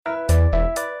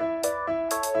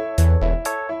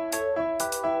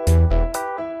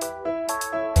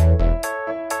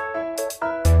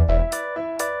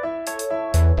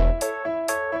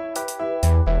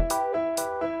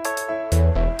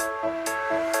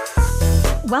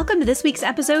Welcome to this week's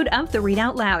episode of The Read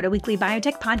Out Loud, a weekly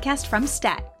biotech podcast from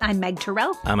STAT. I'm Meg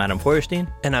Terrell. I'm Adam Feuerstein.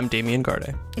 And I'm Damian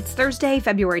Garde. It's Thursday,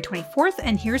 February 24th,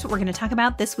 and here's what we're going to talk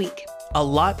about this week. A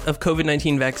lot of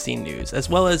COVID-19 vaccine news, as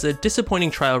well as a disappointing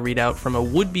trial readout from a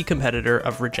would-be competitor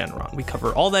of Regeneron. We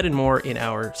cover all that and more in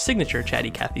our signature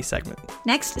Chatty Cathy segment.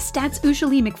 Next, STAT's Usha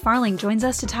Lee McFarling joins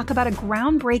us to talk about a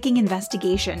groundbreaking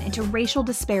investigation into racial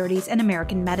disparities in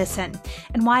American medicine,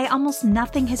 and why almost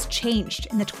nothing has changed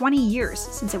in the 20 years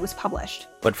since it was published.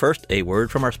 But first, a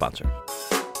word from our sponsor.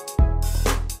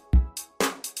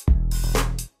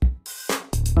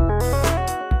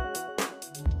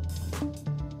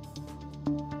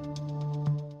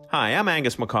 Hi, I'm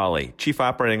Angus McCauley, Chief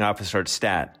Operating Officer at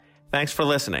STAT. Thanks for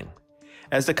listening.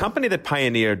 As the company that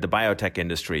pioneered the biotech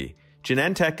industry,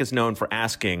 Genentech is known for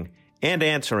asking and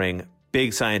answering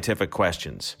big scientific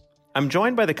questions. I'm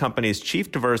joined by the company's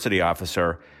Chief Diversity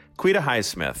Officer, Quita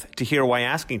Highsmith, to hear why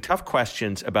asking tough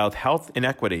questions about health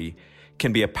inequity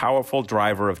can be a powerful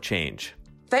driver of change.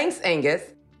 Thanks,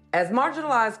 Angus. As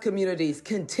marginalized communities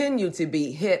continue to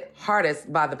be hit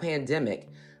hardest by the pandemic,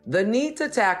 the need to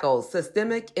tackle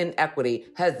systemic inequity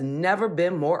has never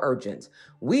been more urgent.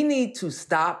 We need to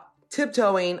stop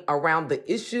tiptoeing around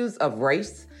the issues of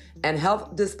race and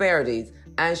health disparities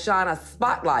and shine a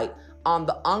spotlight on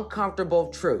the uncomfortable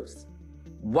truths.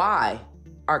 Why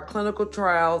are clinical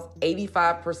trials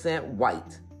 85%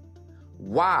 white?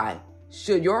 Why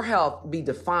should your health be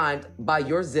defined by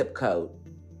your zip code?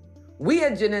 We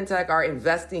at Genentech are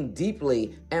investing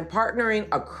deeply and partnering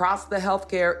across the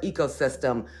healthcare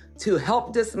ecosystem to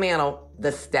help dismantle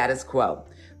the status quo.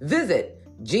 Visit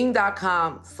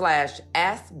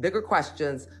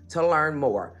gene.com/askbiggerquestions to learn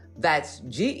more. That's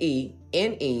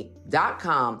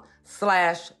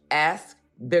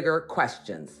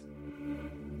GENE.com/askbiggerquestions.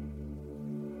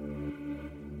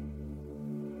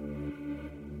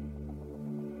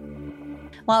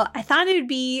 Well, I thought it would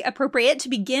be appropriate to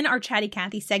begin our Chatty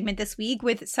Cathy segment this week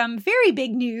with some very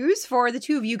big news for the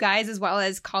two of you guys, as well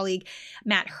as colleague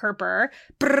Matt Herper.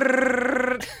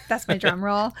 Brrr, that's my drum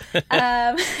roll.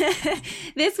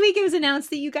 This week it was announced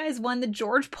that you guys won the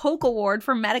George Polk Award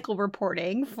for medical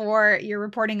reporting for your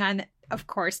reporting on, of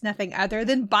course, nothing other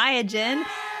than Biogen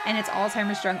and its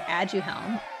Alzheimer's drug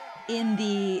Aduhelm. In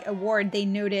the award, they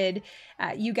noted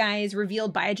you guys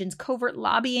revealed Biogen's covert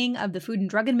lobbying of the Food and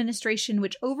Drug Administration,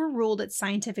 which overruled its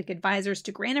scientific advisors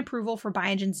to grant approval for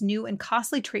Biogen's new and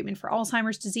costly treatment for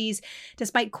Alzheimer's disease,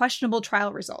 despite questionable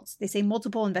trial results. They say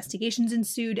multiple investigations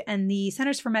ensued, and the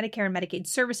Centers for Medicare and Medicaid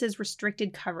Services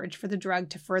restricted coverage for the drug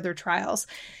to further trials.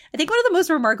 I think one of the most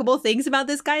remarkable things about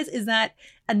this, guys, is that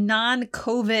a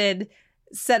non-COVID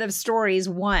set of stories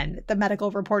won the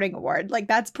Medical Reporting Award. Like,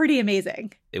 that's pretty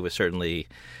amazing. It was certainly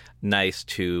nice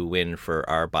to win for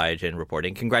our Biogen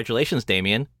reporting. Congratulations,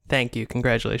 Damian. Thank you.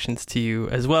 Congratulations to you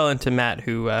as well, and to Matt,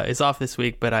 who is off this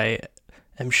week, but I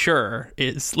am sure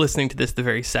is listening to this the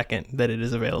very second that it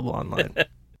is available online.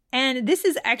 And this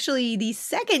is actually the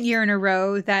second year in a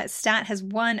row that STAT has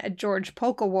won a George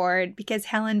Polk Award, because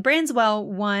Helen Branswell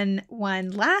won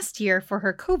one last year for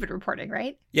her COVID reporting,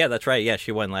 right? Yeah, that's right. Yeah,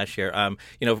 she won last year.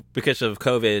 Because of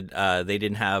COVID, they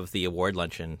didn't have the award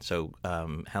luncheon, so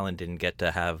Helen didn't get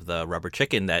to have the rubber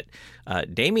chicken that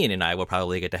Damian and I will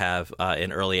probably get to have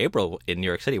in early April in New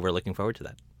York City. We're looking forward to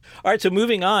that. All right, so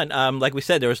moving on. Like we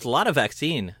said, there was a lot of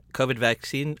COVID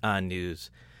vaccine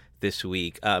news this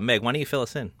week. Meg, why don't you fill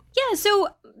us in? Yeah, so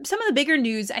some of the bigger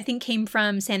news, I think, came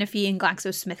from Sanofi and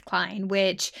GlaxoSmithKline,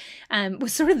 which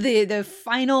was sort of the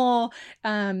final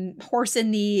horse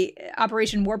in the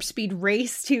Operation Warp Speed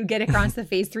race to get across the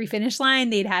phase 3 finish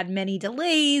line. They'd had many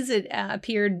delays. It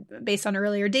appeared, based on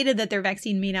earlier data, that their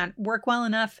vaccine may not work well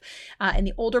enough in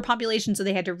the older population, so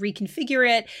they had to reconfigure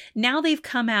it. Now they've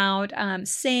come out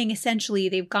saying, essentially,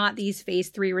 they've got these phase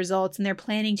 3 results, and they're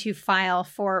planning to file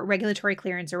for regulatory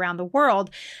clearance around the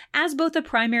world as both a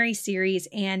primary series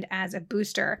and as a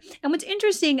booster. And what's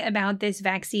interesting about this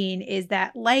vaccine is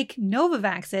that, like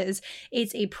Novavax's,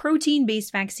 it's a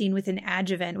protein-based vaccine with an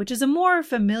adjuvant, which is a more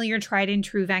familiar tried and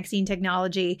true vaccine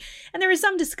technology. And there is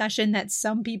some discussion that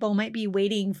some people might be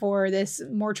waiting for this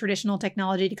more traditional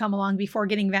technology to come along before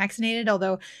getting vaccinated,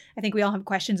 although I think we all have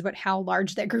questions about how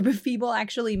large that group of people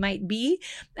actually might be.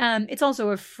 It's also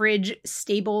a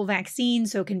fridge-stable vaccine,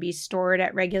 so it can be stored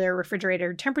at regular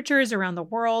refrigerator temperatures around the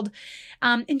world.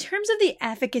 In terms of the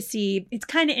efficacy, it's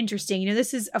kind of interesting.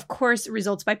 This is, of course,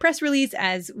 results by press release,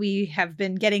 as we have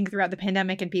been getting throughout the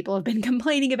pandemic and people have been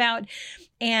complaining about.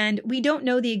 And we don't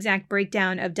know the exact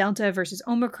breakdown of Delta versus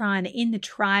Omicron in the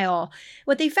trial.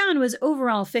 What they found was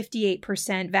overall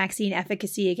 58% vaccine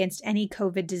efficacy against any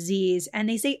COVID disease. And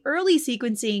they say early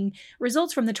sequencing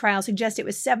results from the trial suggest it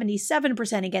was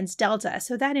 77% against Delta.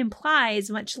 So that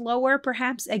implies much lower,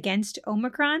 perhaps, against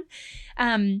Omicron.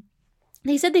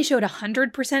 They said they showed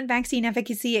 100% vaccine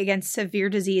efficacy against severe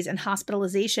disease and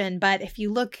hospitalization, but if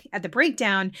you look at the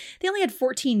breakdown, they only had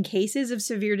 14 cases of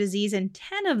severe disease, and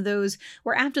 10 of those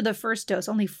were after the first dose.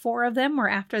 Only 4 of them were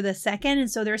after the second,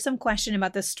 and so there's some question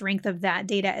about the strength of that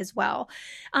data as well.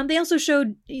 They also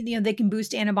showed, they can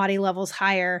boost antibody levels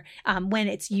higher when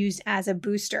it's used as a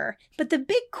booster. But the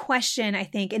big question, I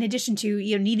think, in addition to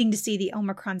needing to see the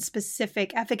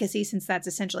Omicron-specific efficacy, since that's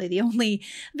essentially the only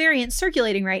variant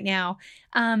circulating right now,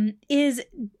 is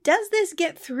does this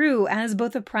get through as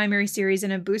both a primary series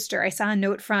and a booster? I saw a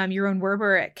note from Jeroen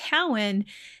Werber at Cowen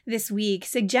this week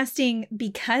suggesting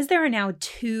because there are now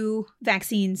 2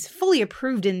 vaccines fully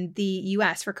approved in the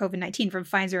US for COVID-19 from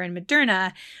Pfizer and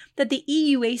Moderna, that the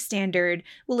EUA standard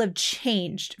will have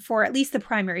changed for at least the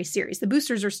primary series. The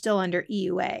boosters are still under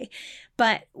EUA.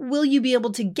 But will you be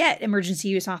able to get emergency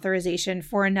use authorization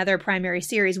for another primary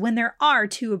series when there are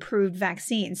 2 approved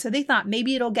vaccines? So they thought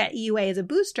maybe it'll get EUA as a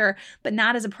booster, but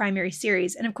not as a primary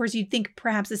series. And of course, you'd think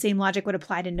perhaps the same logic would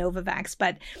apply to Novavax,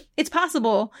 but it's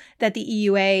possible that the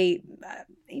EUA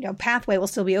pathway will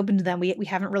still be open to them. We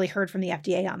haven't really heard from the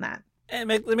FDA on that. And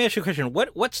let me ask you a question.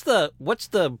 What's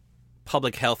the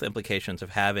public health implications of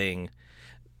having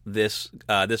this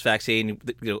vaccine?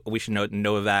 We should note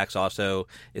Novavax also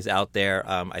is out there.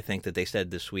 I think that they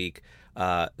said this week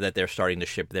that they're starting to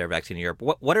ship their vaccine in Europe.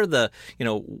 What are the,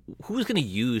 who's going to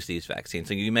use these vaccines?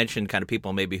 So you mentioned kind of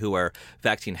people maybe who are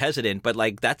vaccine hesitant, but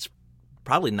that's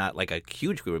probably not a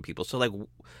huge group of people. So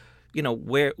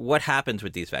what happens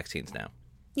with these vaccines now?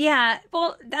 Yeah,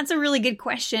 well, that's a really good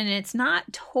question, and it's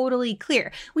not totally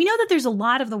clear. We know that there's a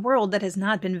lot of the world that has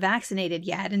not been vaccinated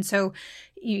yet, and so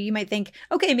you might think,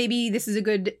 okay, maybe this is a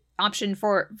good option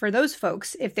for those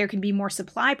folks if there can be more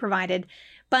supply provided.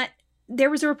 But there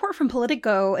was a report from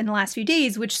Politico in the last few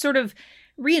days which sort of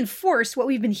reinforced what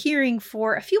we've been hearing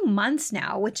for a few months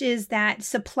now, which is that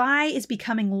supply is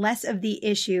becoming less of the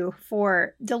issue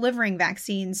for delivering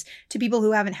vaccines to people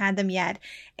who haven't had them yet.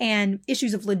 And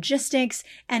issues of logistics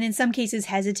and in some cases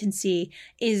hesitancy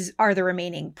are the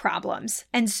remaining problems.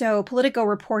 And so Politico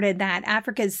reported that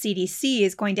Africa's CDC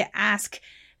is going to ask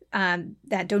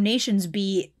that donations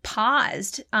be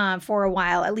paused for a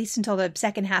while, at least until the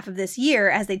second half of this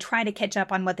year, as they try to catch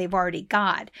up on what they've already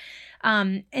got.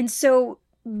 And so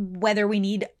whether we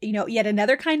need, yet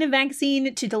another kind of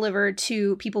vaccine to deliver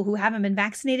to people who haven't been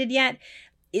vaccinated yet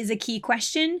is a key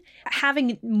question.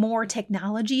 Having more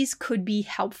technologies could be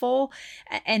helpful,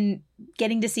 and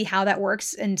getting to see how that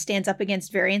works and stands up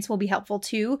against variants will be helpful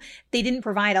too. They didn't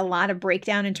provide a lot of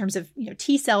breakdown in terms of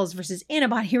T cells versus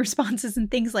antibody responses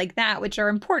and things like that, which are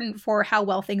important for how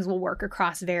well things will work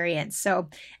across variants. So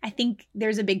I think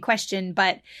there's a big question,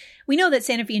 but we know that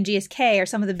Sanofi and GSK are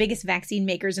some of the biggest vaccine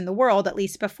makers in the world, at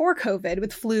least before COVID,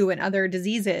 with flu and other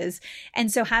diseases.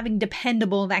 And so having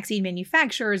dependable vaccine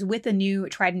manufacturers with a new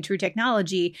tried and true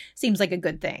technology seems like a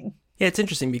good thing. Yeah, it's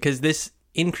interesting because this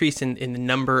increase in the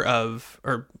number of,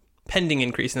 or pending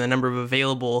increase in the number of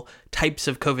available types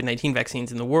of COVID-19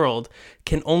 vaccines in the world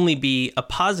can only be a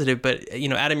positive. But,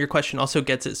 Adam, your question also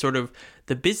gets at sort of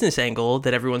the business angle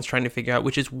that everyone's trying to figure out,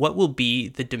 which is what will be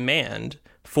the demand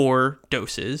for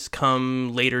doses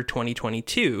come later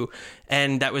 2022.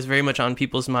 And that was very much on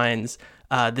people's minds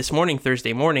this morning,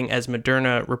 Thursday morning, as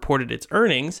Moderna reported its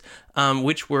earnings,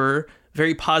 which were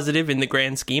very positive in the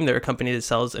grand scheme. They're a company that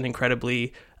sells an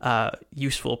incredibly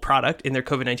useful product in their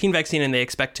COVID-19 vaccine, and they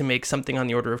expect to make something on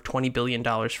the order of $20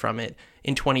 billion from it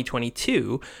in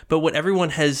 2022. But what everyone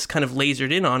has kind of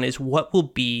lasered in on is what will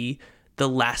be the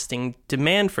lasting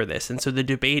demand for this. And so the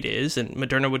debate is, and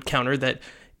Moderna would counter, that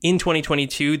in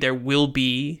 2022, there will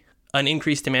be an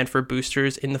increased demand for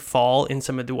boosters in the fall in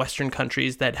some of the Western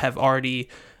countries that have already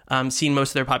seen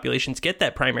most of their populations get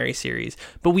that primary series.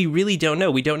 But we really don't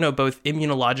know. We don't know both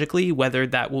immunologically whether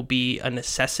that will be a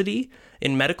necessity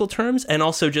in medical terms, and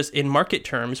also just in market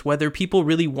terms, whether people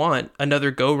really want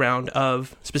another go-round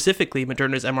of specifically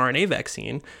Moderna's mRNA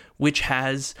vaccine, which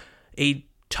has a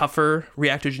tougher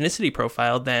reactogenicity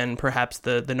profile than perhaps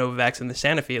the Novavax and the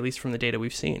Sanofi, at least from the data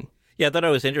we've seen. Yeah, I thought it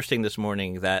was interesting this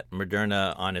morning that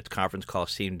Moderna on its conference call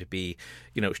seemed to be,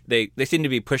 they seem to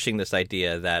be pushing this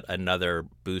idea that another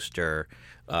booster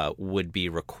would be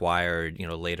required,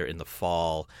 later in the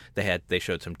fall. They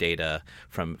showed some data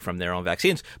from their own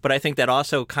vaccines, but I think that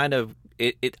also kind of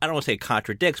I don't want to say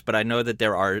contradicts, but I know that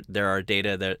there are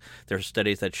data that there are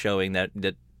studies that showing that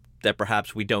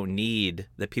perhaps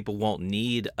that people won't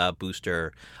need a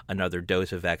booster, another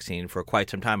dose of vaccine for quite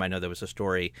some time. I know there was a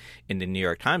story in the New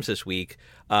York Times this week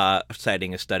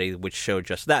citing a study which showed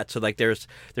just that. So there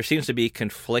seems to be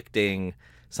conflicting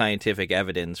scientific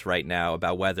evidence right now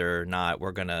about whether or not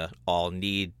we're going to all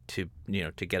need to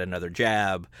get another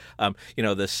jab.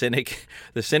 The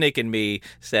cynic in me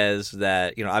says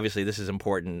that obviously this is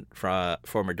important for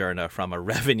Moderna from a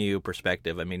revenue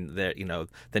perspective. I mean,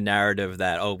 the narrative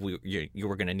that you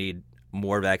were going to need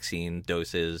more vaccine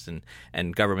doses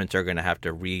and governments are going to have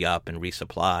to re-up and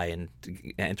resupply and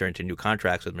enter into new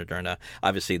contracts with Moderna.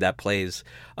 Obviously, that plays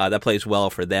well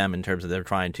for them in terms of them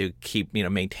trying to keep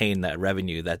maintain that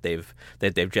revenue that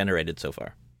they've generated so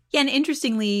far. Yeah, and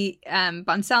interestingly,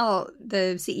 Bancel,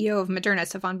 the CEO of Moderna,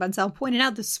 Stéphane Bancel, pointed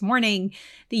out this morning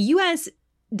the U.S.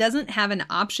 doesn't have an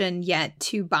option yet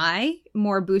to buy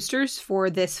more boosters for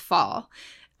this fall.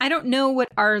 I don't know what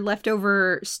our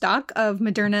leftover stock of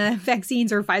Moderna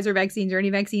vaccines or Pfizer vaccines or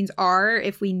any vaccines are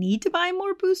if we need to buy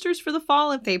more boosters for the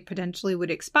fall, if they potentially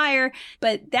would expire.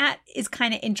 But that is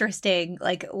kind of interesting.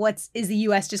 Like, is the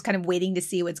U.S. just kind of waiting to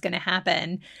see what's going to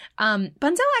happen?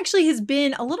 Bancel actually has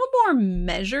been a little more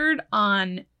measured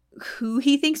on who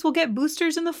he thinks will get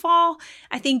boosters in the fall.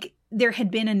 I think there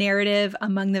had been a narrative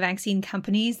among the vaccine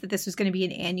companies that this was going to be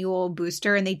an annual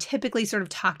booster, and they typically sort of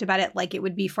talked about it like it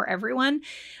would be for everyone.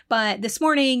 But this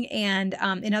morning and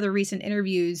in other recent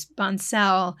interviews,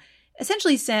 Bancel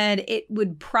essentially said it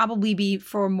would probably be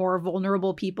for more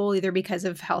vulnerable people, either because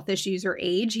of health issues or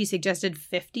age. He suggested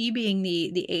 50 being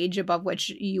the age above which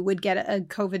you would get a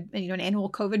COVID, an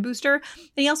annual COVID booster. And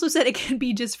he also said it can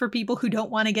be just for people who don't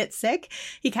want to get sick.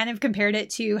 He kind of compared it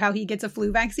to how he gets a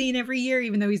flu vaccine every year,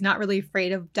 even though he's not really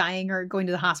afraid of dying or going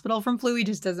to the hospital from flu. He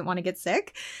just doesn't want to get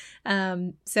sick. So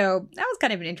that was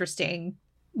kind of an interesting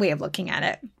way of looking at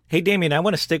it. Hey, Damien, I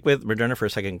want to stick with Moderna for a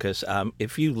second because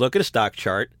if you look at a stock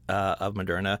chart of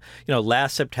Moderna,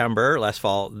 last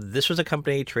fall, this was a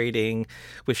company trading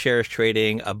with shares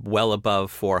trading well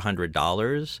above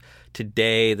 $400.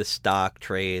 Today, the stock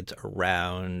trades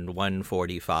around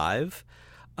 $145,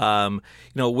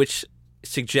 which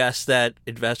suggests that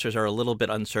investors are a little bit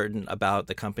uncertain about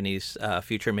the company's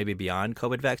future, maybe beyond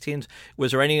COVID vaccines.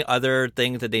 Was there any other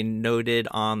things that they noted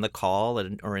on the call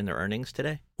or in their earnings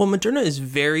today? Well, Moderna is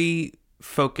very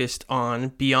focused on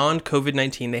beyond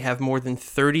COVID-19. They have more than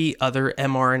 30 other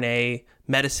mRNA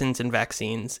medicines and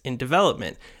vaccines in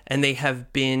development, and they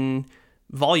have been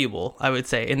voluble, I would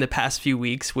say, in the past few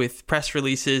weeks with press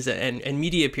releases and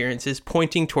media appearances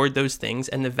pointing toward those things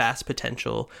and the vast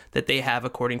potential that they have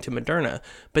according to Moderna.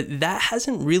 But that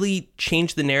hasn't really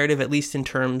changed the narrative, at least in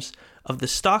terms of the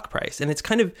stock price. And it's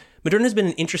Moderna has been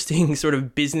an interesting sort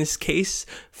of business case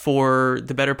for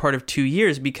the better part of 2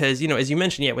 years because, as you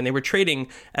mentioned, when they were trading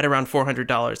at around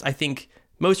 $400, I think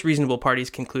most reasonable parties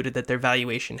concluded that their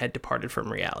valuation had departed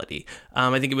from reality.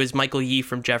 I think it was Michael Yee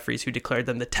from Jefferies who declared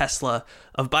them the Tesla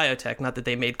of biotech. Not that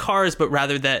they made cars, but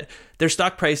rather that their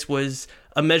stock price was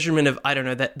a measurement of,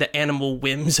 the animal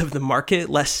whims of the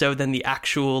market, less so than the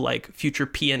actual future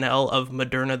P&L of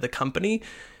Moderna, the company.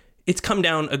 It's come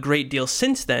down a great deal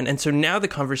since then. And so now the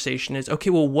conversation is,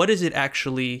 okay, well, what is it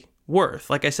actually worth?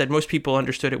 Like I said, most people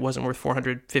understood it wasn't worth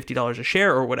 $450 a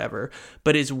share or whatever,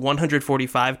 but is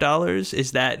 $145,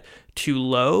 is that too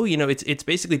low? It's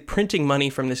basically printing money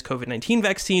from this COVID-19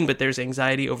 vaccine, but there's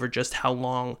anxiety over just how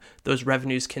long those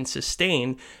revenues can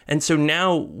sustain. And so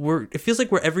now it feels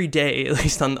like we're every day, at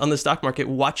least on the stock market,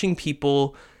 watching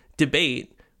people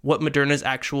debate what Moderna's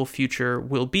actual future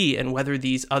will be and whether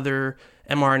these other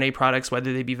mRNA products,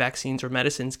 whether they be vaccines or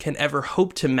medicines, can ever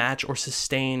hope to match or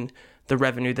sustain the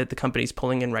revenue that the company's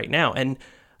pulling in right now. And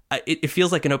it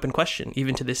feels like an open question,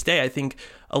 even to this day. I think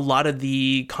a lot of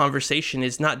the conversation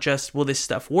is not just, will this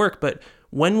stuff work, but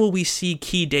when will we see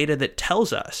key data that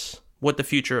tells us what the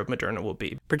future of Moderna will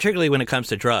be? Particularly when it comes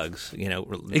to drugs, Exactly.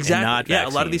 And not yeah,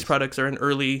 vaccines. A lot of these products are in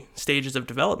early stages of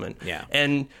development. Yeah.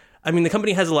 And the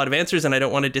company has a lot of answers, and I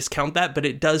don't want to discount that, but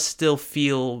it does still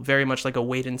feel very much like a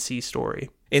wait-and-see story.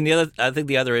 And I think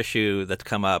the other issue that's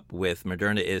come up with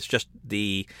Moderna is just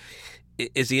the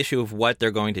issue of what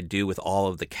they're going to do with all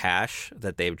of the cash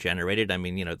that they've generated.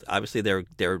 Obviously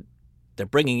they're they're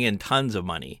bringing in tons of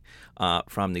money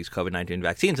from these COVID-19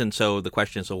 vaccines. And so the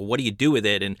question is, well, what do you do with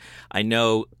it? And I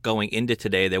know going into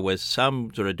today, there was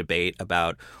some sort of debate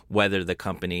about whether the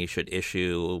company should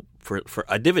issue for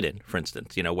a dividend, for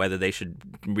instance, whether they should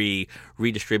be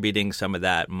redistributing some of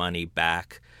that money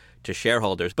back to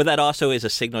shareholders. But that also is a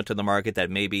signal to the market that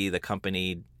maybe the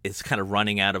company is kind of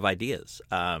running out of ideas,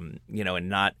 and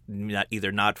not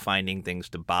either not finding things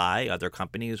to buy other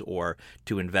companies or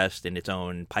to invest in its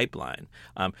own pipeline.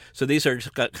 So these are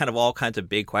just kind of all kinds of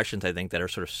big questions, I think, that are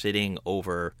sort of sitting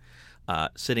over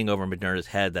Moderna's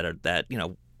head that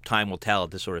time will tell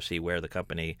to sort of see what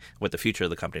the future of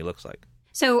the company looks like.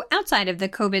 So outside of the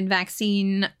COVID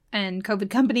vaccine and COVID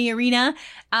company arena,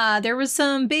 there was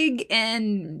some big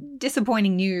and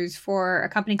disappointing news for a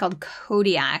company called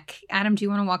Kodiak. Adam, do you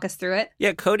want to walk us through it?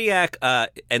 Yeah, Kodiak,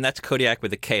 and that's Kodiak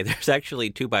with a K. There's actually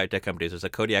two biotech companies. There's a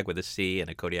Kodiak with a C and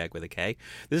a Kodiak with a K.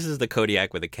 This is the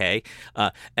Kodiak with a K.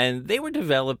 And they were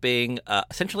developing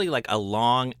essentially like a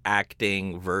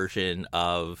long-acting version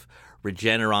of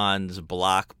Regeneron's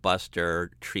blockbuster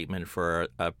treatment for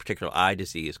a particular eye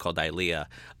disease called Eylea.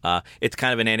 It's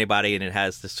kind of an antibody, and it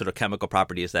has this sort of chemical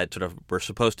properties that sort of were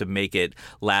supposed to make it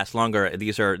last longer.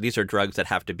 These are drugs that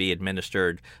have to be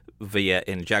administered via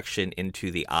injection into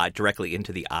the eye, directly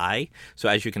into the eye. So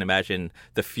as you can imagine,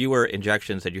 the fewer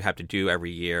injections that you have to do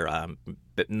every year,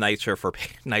 but nicer for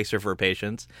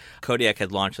patients. Kodiak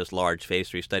had launched this large phase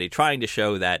 3 study trying to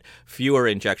show that fewer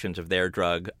injections of their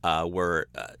drug were,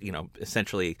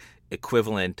 essentially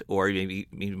equivalent or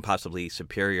even possibly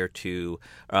superior to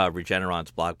Regeneron's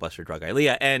blockbuster drug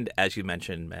Eylea. And as you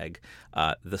mentioned, Meg,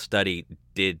 the study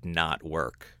did not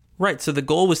work. Right. So the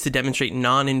goal was to demonstrate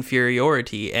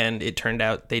non-inferiority, and it turned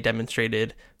out they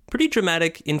demonstrated pretty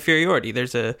dramatic inferiority.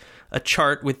 There's a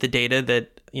chart with the data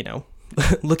that,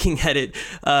 looking at it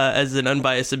as an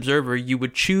unbiased observer, you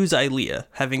would choose Eylea,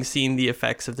 having seen the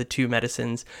effects of the two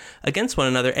medicines against one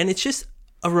another. And it's just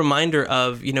a reminder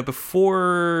of,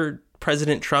 before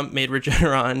President Trump made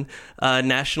Regeneron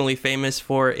nationally famous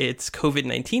for its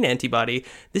COVID-19 antibody,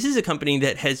 this is a company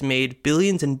that has made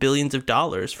billions and billions of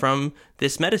dollars from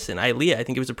this medicine, Eylea. I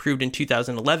think it was approved in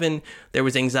 2011. There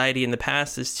was anxiety in the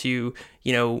past as to,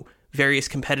 various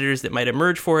competitors that might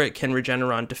emerge for it. Can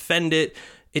Regeneron defend it?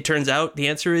 It turns out the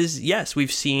answer is yes.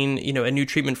 We've seen, a new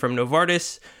treatment from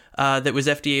Novartis that was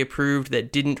FDA approved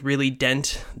that didn't really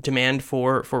dent demand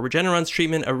for Regeneron's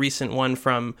treatment. A recent one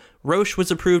from Roche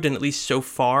was approved, and at least so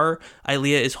far,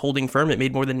 Eylea is holding firm. It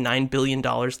made more than $9 billion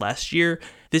last year.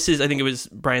 This is, I think it was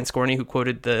Brian Scorney who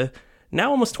quoted the now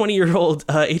almost 20-year-old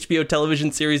HBO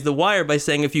television series The Wire by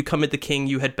saying, if you come at the king,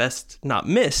 you had best not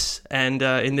miss. And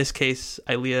in this case,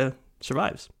 Eylea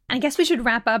survives. I guess we should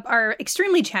wrap up our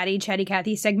extremely chatty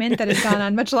Cathy segment that has gone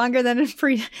on much longer than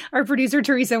our producer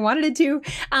Teresa wanted it to,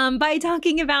 by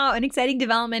talking about an exciting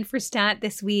development for Stat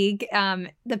this week,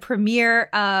 the premiere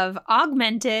of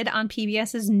Augmented on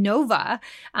PBS's Nova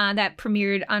that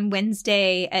premiered on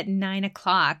Wednesday at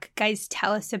 9:00. Guys,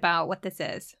 tell us about what this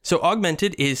is. So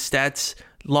Augmented is Stat's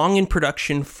long in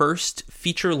production first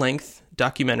feature-length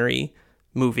documentary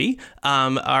movie.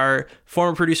 Our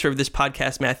former producer of this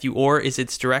podcast, Matthew Orr, is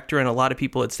its director, and a lot of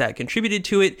people at Stat contributed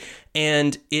to it.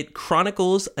 And it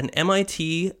chronicles an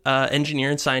MIT engineer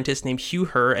and scientist named Hugh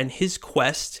Herr and his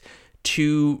quest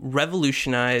to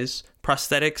revolutionize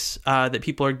prosthetics that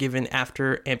people are given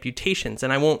after amputations.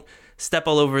 And I won't step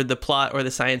all over the plot or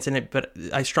the science in it, but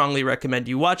I strongly recommend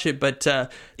you watch it. But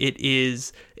it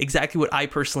is exactly what I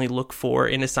personally look for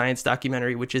in a science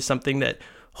documentary, which is something that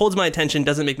holds my attention,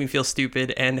 doesn't make me feel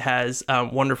stupid, and has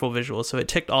wonderful visuals. So it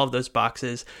ticked all of those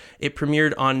boxes. It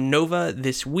premiered on Nova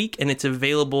this week, and it's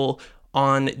available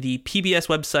on the PBS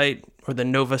website or the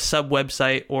Nova sub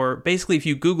website, or basically if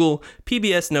you Google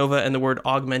PBS Nova and the word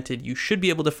Augmented, you should be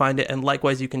able to find it. And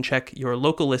likewise, you can check your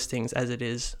local listings as it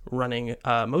is running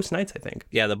most nights, I think.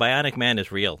 Yeah, the Bionic Man is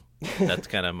real. That's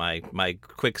kind of my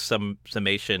quick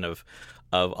summation of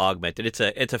Augmented.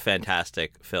 It's a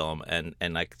fantastic film, and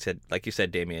like you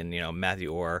said, Damien,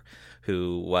 Matthew Orr,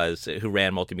 who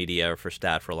ran multimedia for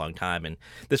Stat for a long time, and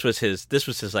this was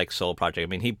his like soul project. I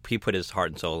mean, he put his heart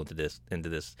and soul into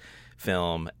this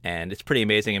film, and it's pretty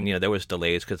amazing. I mean, there was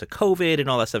delays because of COVID and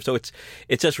all that stuff, so it's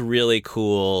just really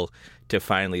cool to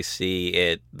finally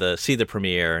see the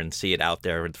premiere and see it out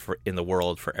there in the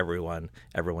world for everyone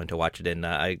to watch it. And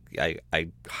I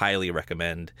highly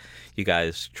recommend you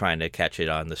guys trying to catch it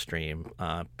on the stream,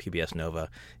 PBS Nova.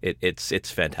 It's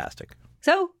fantastic.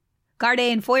 So, Garde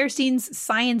and Feuerstein's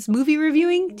science movie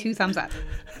reviewing, 2 thumbs up.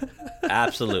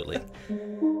 Absolutely.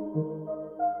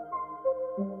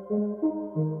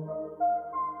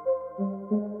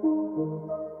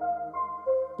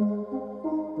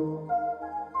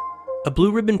 A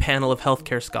blue ribbon panel of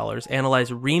healthcare scholars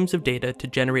analyzed reams of data to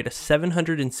generate a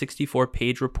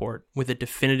 764-page report with a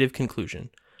definitive conclusion.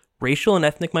 Racial and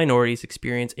ethnic minorities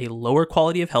experience a lower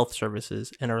quality of health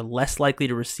services and are less likely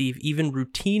to receive even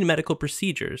routine medical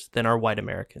procedures than are white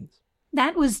Americans.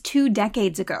 That was 2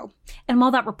 decades ago. And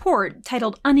while that report,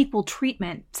 titled Unequal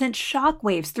Treatment, sent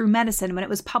shockwaves through medicine when it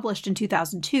was published in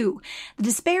 2002, the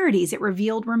disparities it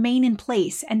revealed remain in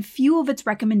place, and few of its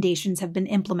recommendations have been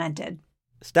implemented.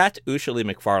 Stat's Usha Lee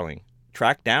McFarling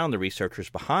tracked down the researchers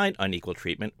behind unequal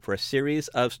treatment for a series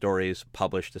of stories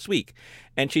published this week.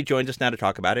 And she joins us now to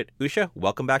talk about it. Usha,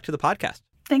 welcome back to the podcast.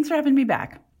 Thanks for having me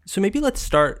back. So maybe let's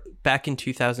start back in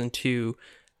 2002.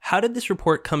 How did this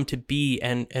report come to be,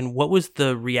 and what was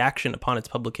the reaction upon its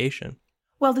publication?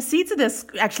 Well, the seeds of this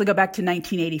actually go back to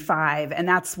 1985, and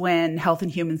that's when Health and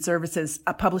Human Services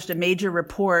published a major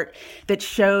report that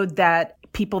showed that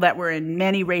people that were in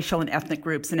many racial and ethnic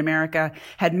groups in America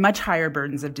had much higher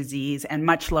burdens of disease and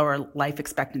much lower life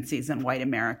expectancies than white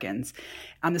Americans.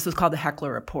 This was called the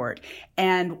Heckler Report.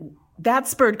 And that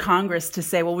spurred Congress to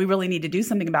say, well, we really need to do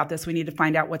something about this. We need to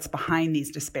find out what's behind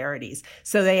these disparities.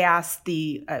 So they asked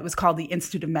it was called the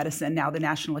Institute of Medicine, now the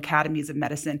National Academies of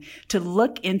Medicine, to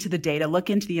look into the data, look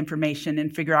into the information,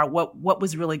 and figure out what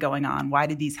was really going on. Why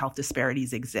did these health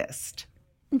disparities exist?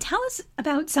 And tell us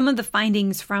about some of the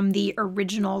findings from the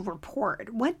original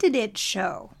report. What did it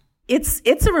show? It's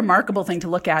a remarkable thing to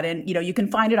look at, and you can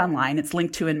find it online. It's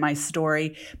linked to in my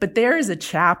story. But there is a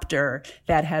chapter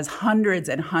that has hundreds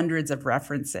and hundreds of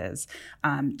references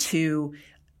to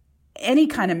any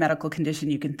kind of medical condition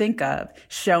you can think of,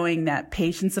 showing that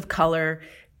patients of color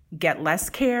get less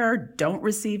care, don't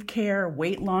receive care,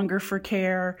 wait longer for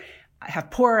care,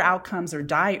 have poorer outcomes, or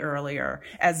die earlier.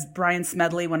 As Brian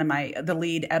Smedley, the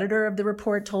lead editor of the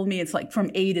report, told me, it's like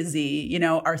from A to Z,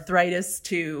 arthritis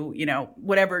to,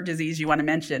 whatever disease you want to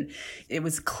mention. It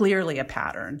was clearly a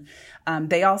pattern.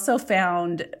 They also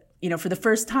found, for the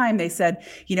first time, they said,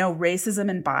 racism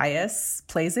and bias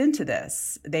plays into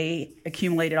this. They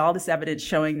accumulated all this evidence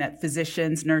showing that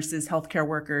physicians, nurses, healthcare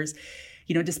workers,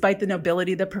 despite the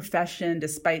nobility of the profession,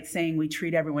 despite saying we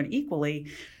treat everyone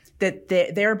equally, that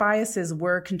their biases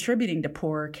were contributing to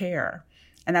poorer care.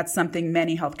 And that's something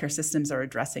many healthcare systems are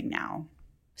addressing now.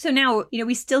 So now,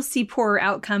 we still see poorer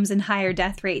outcomes and higher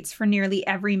death rates for nearly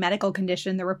every medical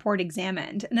condition the report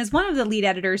examined. And as one of the lead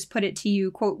editors put it to you,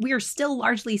 quote, "We are still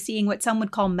largely seeing what some would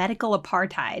call medical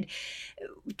apartheid."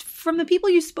 From the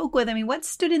people you spoke with, what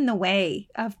stood in the way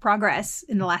of progress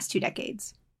in the last 2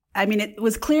 decades? It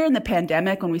was clear in the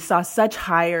pandemic when we saw such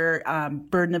higher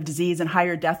burden of disease and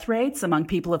higher death rates among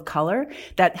people of color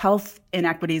that health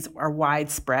inequities are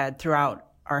widespread throughout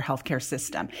our healthcare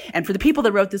system. And for the people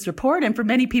that wrote this report, and for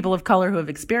many people of color who have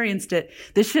experienced it,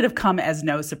 this should have come as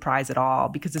no surprise at all,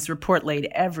 because this report laid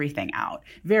everything out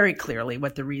very clearly,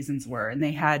 what the reasons were. And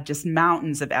they had just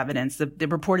mountains of evidence. The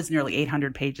report is nearly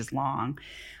 800 pages long.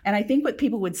 And I think what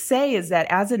people would say is that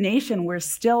as a nation, we're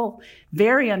still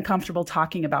very uncomfortable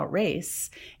talking about race.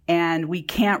 And we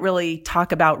can't really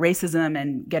talk about racism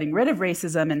and getting rid of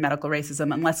racism and medical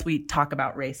racism unless we talk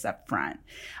about race up front.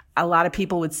 A lot of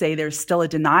people would say there's still a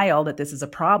denial that this is a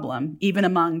problem, even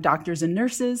among doctors and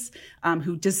nurses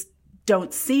who just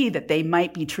don't see that they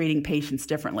might be treating patients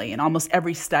differently. And almost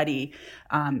every study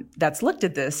that's looked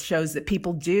at this shows that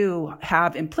people do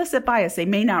have implicit bias. They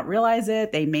may not realize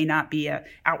it. They may not be an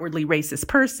outwardly racist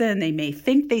person. They may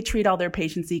think they treat all their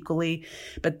patients equally,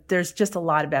 but there's just a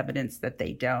lot of evidence that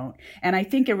they don't. And I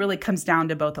think it really comes down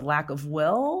to both a lack of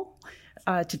will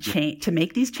to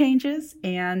make these changes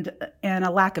and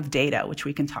a lack of data, which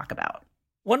we can talk about.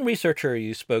 One researcher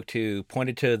you spoke to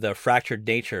pointed to the fractured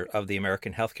nature of the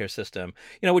American healthcare system,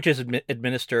 which is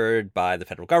administered by the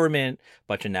federal government, a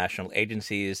bunch of national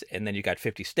agencies, and then you got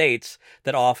 50 states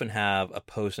that often have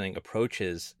opposing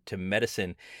approaches to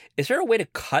medicine. Is there a way to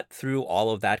cut through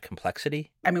all of that complexity?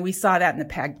 We saw that in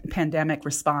the pandemic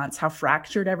response, how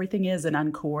fractured everything is and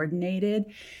uncoordinated.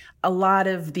 A lot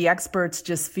of the experts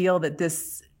just feel that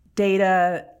this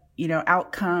data,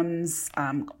 outcomes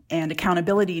and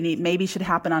accountability maybe should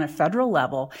happen on a federal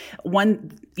level.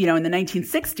 In the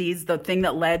 1960s, the thing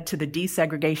that led to the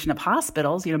desegregation of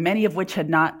hospitals, many of which had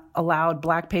not allowed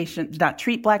not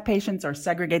treat Black patients or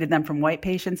segregated them from white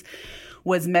patients,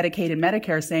 was Medicaid and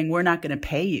Medicare saying, we're not going to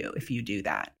pay you if you do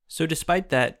that. So despite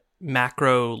that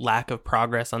macro lack of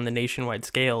progress on the nationwide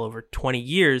scale over 20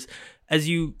 years, as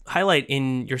you highlight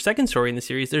in your second story in the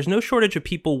series, there's no shortage of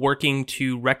people working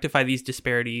to rectify these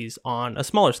disparities on a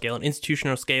smaller scale, an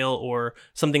institutional scale, or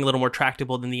something a little more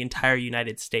tractable than the entire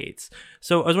United States.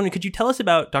 So I was wondering, could you tell us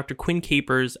about Dr. Quinn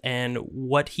Capers and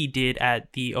what he did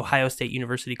at the Ohio State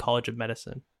University College of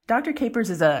Medicine? Dr. Capers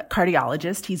is a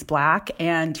cardiologist. He's Black,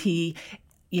 and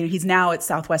he's now at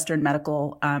Southwestern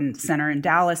Medical Center in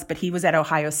Dallas, but he was at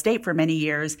Ohio State for many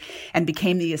years and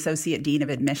became the associate dean of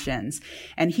admissions.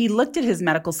 And he looked at his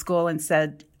medical school and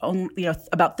said,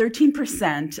 about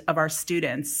 13% of our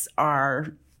students are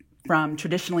from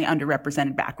traditionally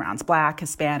underrepresented backgrounds, Black,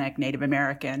 Hispanic, Native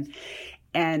American.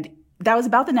 And that was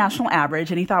about the national average.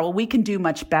 And he thought, well, we can do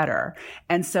much better.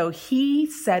 And so he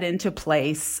set into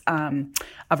place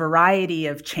a variety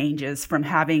of changes, from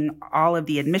having all of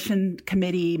the admission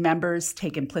committee members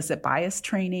take implicit bias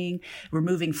training,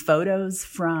 removing photos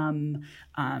from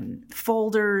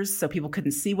folders so people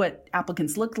couldn't see what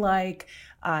applicants looked like,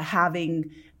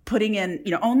 putting in,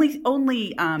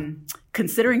 only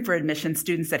considering for admission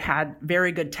students that had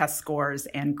very good test scores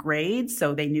and grades,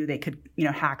 so they knew they could,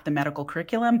 hack the medical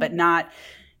curriculum, but not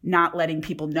letting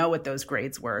people know what those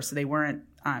grades were, so they weren't,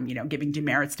 giving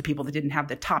demerits to people that didn't have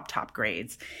the top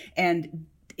grades. And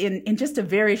in just a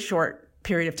very short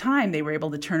period of time, they were able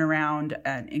to turn around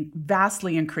and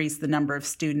vastly increase the number of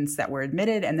students that were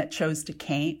admitted and that chose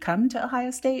to come to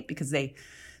Ohio State because they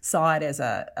saw it as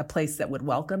a place that would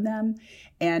welcome them.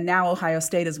 And now Ohio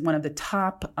State is one of the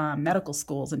top medical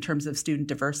schools in terms of student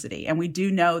diversity. And we do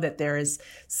know that there is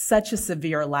such a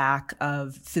severe lack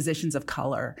of physicians of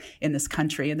color in this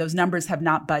country. And those numbers have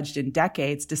not budged in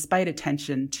decades, despite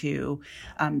attention to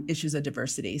issues of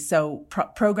diversity. So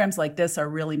programs like this are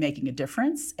really making a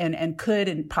difference and could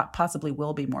and possibly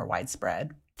will be more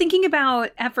widespread. Thinking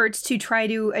about efforts to try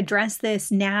to address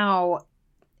this now,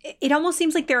 it almost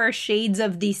seems like there are shades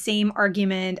of the same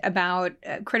argument about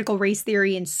critical race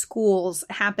theory in schools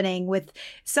happening, with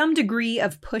some degree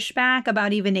of pushback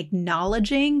about even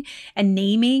acknowledging and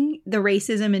naming the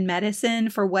racism in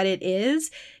medicine for what it is.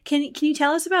 Can you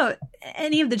tell us about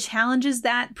any of the challenges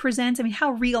that presents? I mean,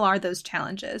 how real are those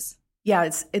challenges? Yeah,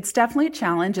 it's definitely a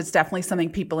challenge. It's definitely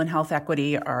something people in health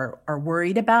equity are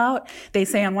worried about. They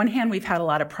say on one hand, we've had a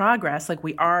lot of progress, like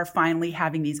we are finally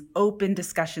having these open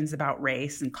discussions about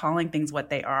race and calling things what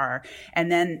they are.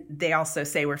 And then they also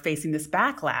say we're facing this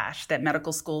backlash that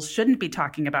medical schools shouldn't be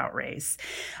talking about race.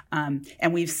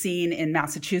 And we've seen in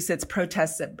Massachusetts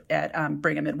protests at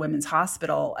Brigham and Women's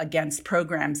Hospital against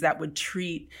programs that would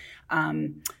treat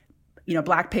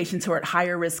Black patients who are at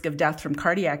higher risk of death from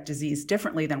cardiac disease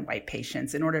differently than white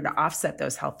patients in order to offset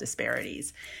those health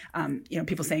disparities.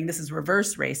 People saying this is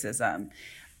reverse racism.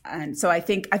 And so I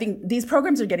think these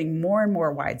programs are getting more and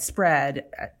more widespread,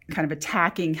 kind of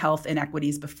attacking health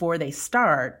inequities before they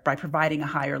start by providing a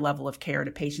higher level of care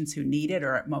to patients who need it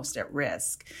or at most at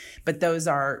risk. But those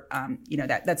are,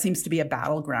 that seems to be a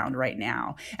battleground right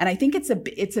now. And I think it's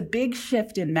a big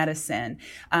shift in medicine.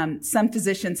 Some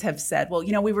physicians have said, well,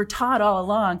 we were taught all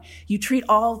along, you treat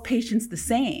all patients the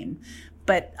same.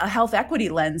 But a health equity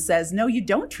lens says, no, you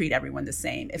don't treat everyone the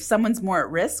same. If someone's more at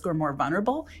risk or more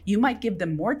vulnerable, you might give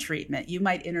them more treatment. You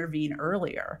might intervene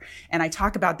earlier. And I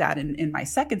talk about that in my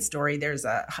second story. There's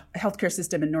a healthcare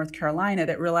system in North Carolina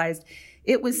that realized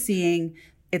it was seeing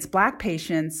its Black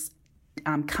patients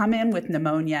come in with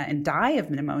pneumonia and die of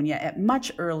pneumonia at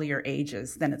much earlier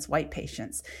ages than its white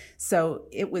patients. So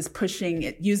it was pushing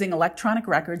it using electronic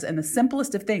records and the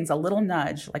simplest of things, a little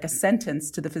nudge, like a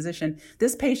sentence to the physician,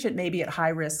 this patient may be at high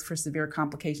risk for severe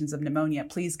complications of pneumonia.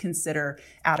 Please consider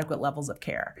adequate levels of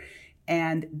care.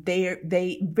 And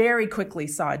they very quickly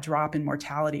saw a drop in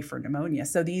mortality for pneumonia.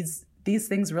 So these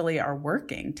things really are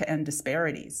working to end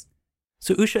disparities.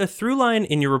 So Usha, a through line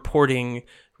in your reporting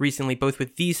recently, both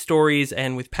with these stories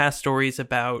and with past stories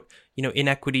about,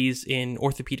 inequities in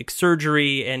orthopedic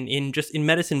surgery and in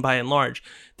medicine by and large,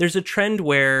 there's a trend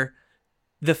where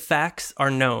the facts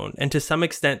are known. And to some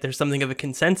extent, there's something of a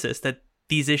consensus that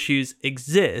these issues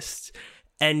exist.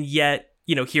 And yet,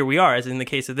 here we are, as in the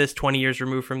case of this, 20 years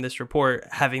removed from this report,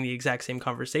 having the exact same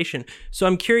conversation. So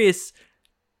I'm curious,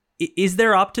 is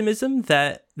there optimism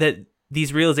that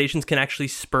these realizations can actually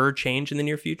spur change in the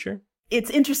near future? It's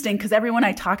interesting because everyone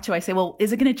I talk to, I say, well,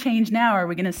 is it going to change now? Are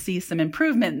we going to see some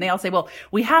improvement? And they all say, well,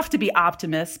 we have to be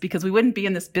optimists because we wouldn't be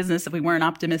in this business if we weren't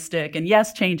optimistic. And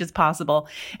yes, change is possible.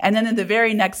 And then in the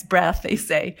very next breath, they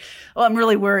say, well, I'm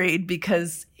really worried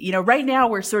because, right now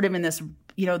we're sort of in this,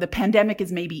 the pandemic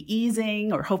is maybe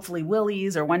easing or hopefully will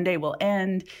ease or one day will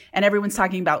end. And everyone's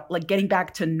talking about like getting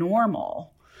back to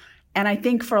normal. And I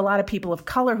think for a lot of people of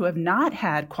color who have not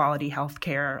had quality health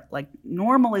care, like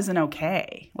normal isn't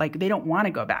okay. Like they don't want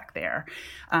to go back there.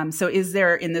 So is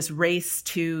there in this race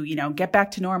to, get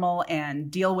back to normal and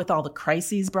deal with all the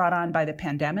crises brought on by the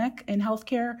pandemic in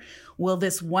healthcare? Will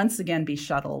this once again be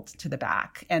shuttled to the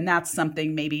back? And that's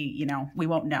something maybe, we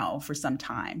won't know for some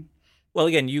time. Well,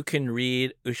 again, you can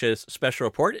read Usha's special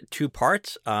report, 2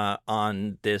 parts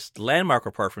on this landmark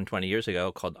report from 20 years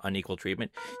ago called Unequal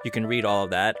Treatment. You can read all of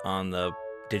that on the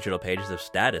digital pages of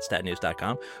Stat at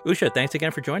statnews.com. Usha, thanks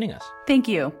again for joining us. Thank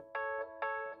you.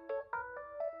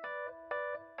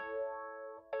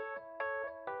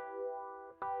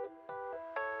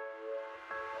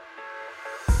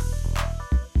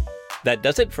 That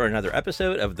does it for another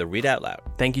episode of The Read Out Loud.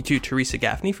 Thank you to Teresa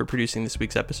Gaffney for producing this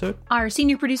week's episode. Our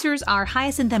senior producers are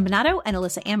Hyacinth Empanato and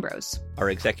Alyssa Ambrose.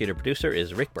 Our executive producer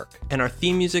is Rick Burke. And our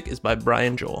theme music is by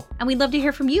Brian Joel. And we'd love to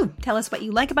hear from you. Tell us what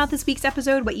you like about this week's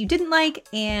episode, what you didn't like,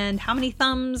 and how many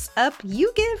thumbs up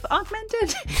you give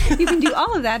Augmented. You can do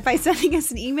all of that by sending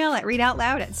us an email at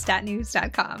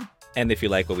readoutloud@statnews.com. And if you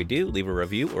like what we do, leave a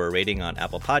review or a rating on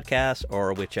Apple Podcasts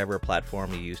or whichever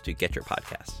platform you use to get your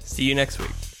podcasts. See you next week.